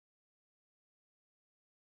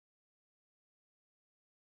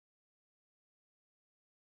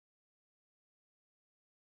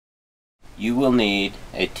You will need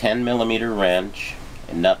a 10mm wrench,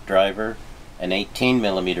 a nut driver, an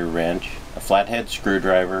 18mm wrench, a flathead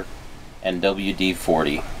screwdriver, and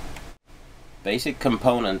WD-40. Basic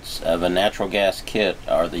components of a natural gas kit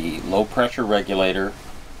are the low pressure regulator,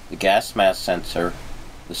 the gas mass sensor,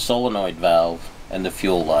 the solenoid valve, and the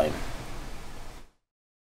fuel line.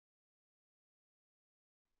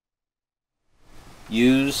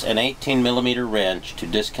 Use an 18mm wrench to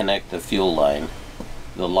disconnect the fuel line.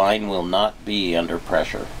 The line will not be under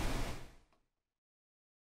pressure.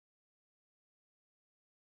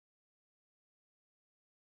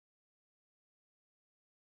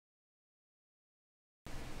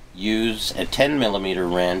 Use a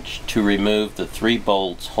 10mm wrench to remove the 3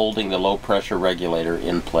 bolts holding the low pressure regulator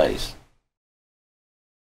in place.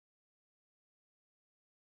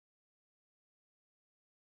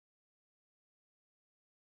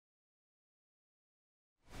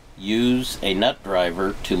 Use a nut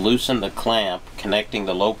driver to loosen the clamp connecting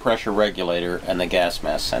the low pressure regulator and the gas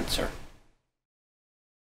mass sensor.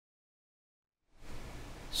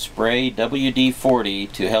 Spray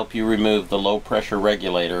WD-40 to help you remove the low pressure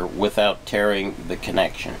regulator without tearing the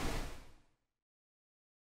connection.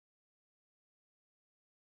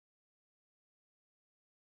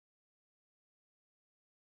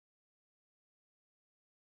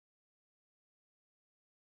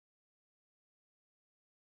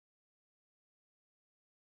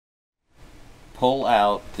 Pull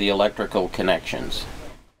out the electrical connections.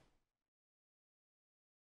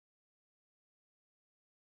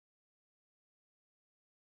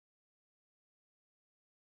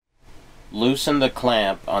 Loosen the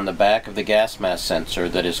clamp on the back of the gas mass sensor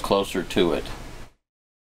that is closer to it.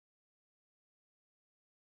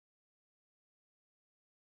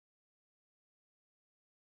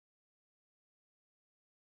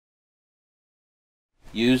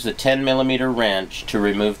 Use the 10mm wrench to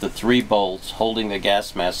remove the 3 bolts holding the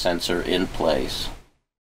gas mass sensor in place.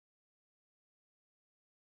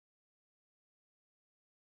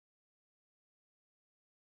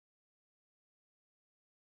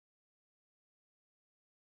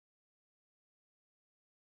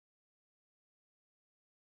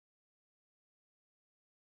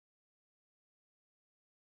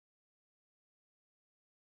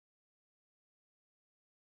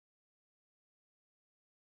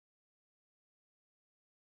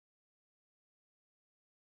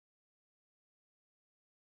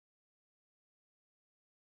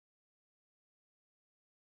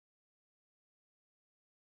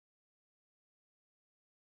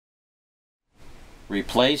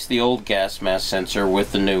 Replace the old gas mass sensor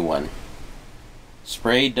with the new one.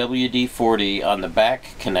 Spray WD-40 on the back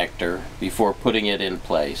connector before putting it in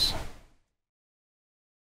place.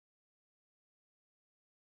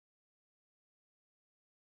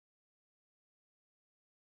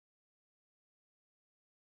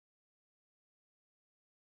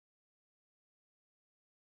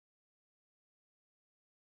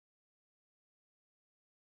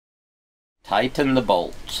 Tighten the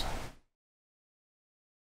bolts.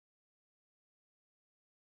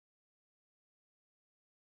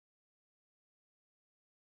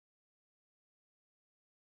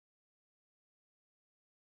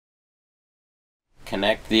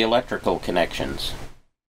 Connect the electrical connections.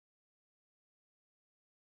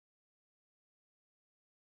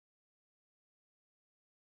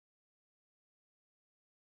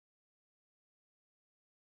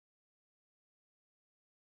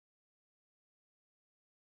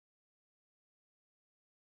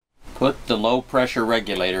 Put the low pressure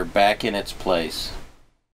regulator back in its place.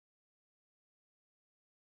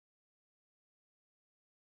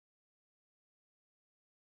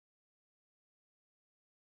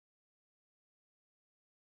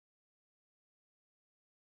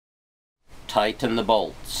 Tighten the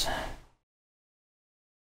bolts.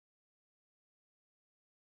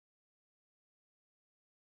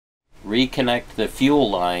 Reconnect the fuel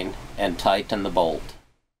line and tighten the bolt.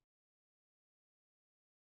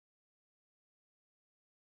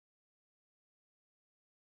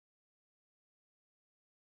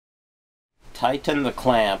 Tighten the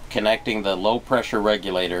clamp connecting the low pressure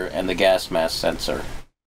regulator and the gas mass sensor.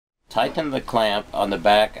 Tighten the clamp on the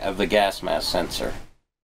back of the gas mass sensor.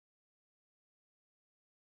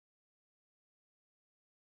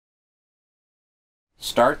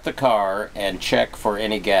 Start the car and check for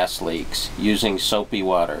any gas leaks using soapy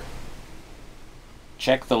water.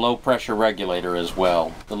 Check the low pressure regulator as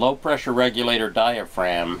well. The low pressure regulator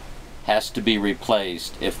diaphragm has to be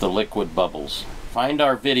replaced if the liquid bubbles. Find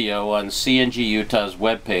our video on CNG Utah's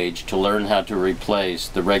webpage to learn how to replace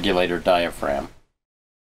the regulator diaphragm.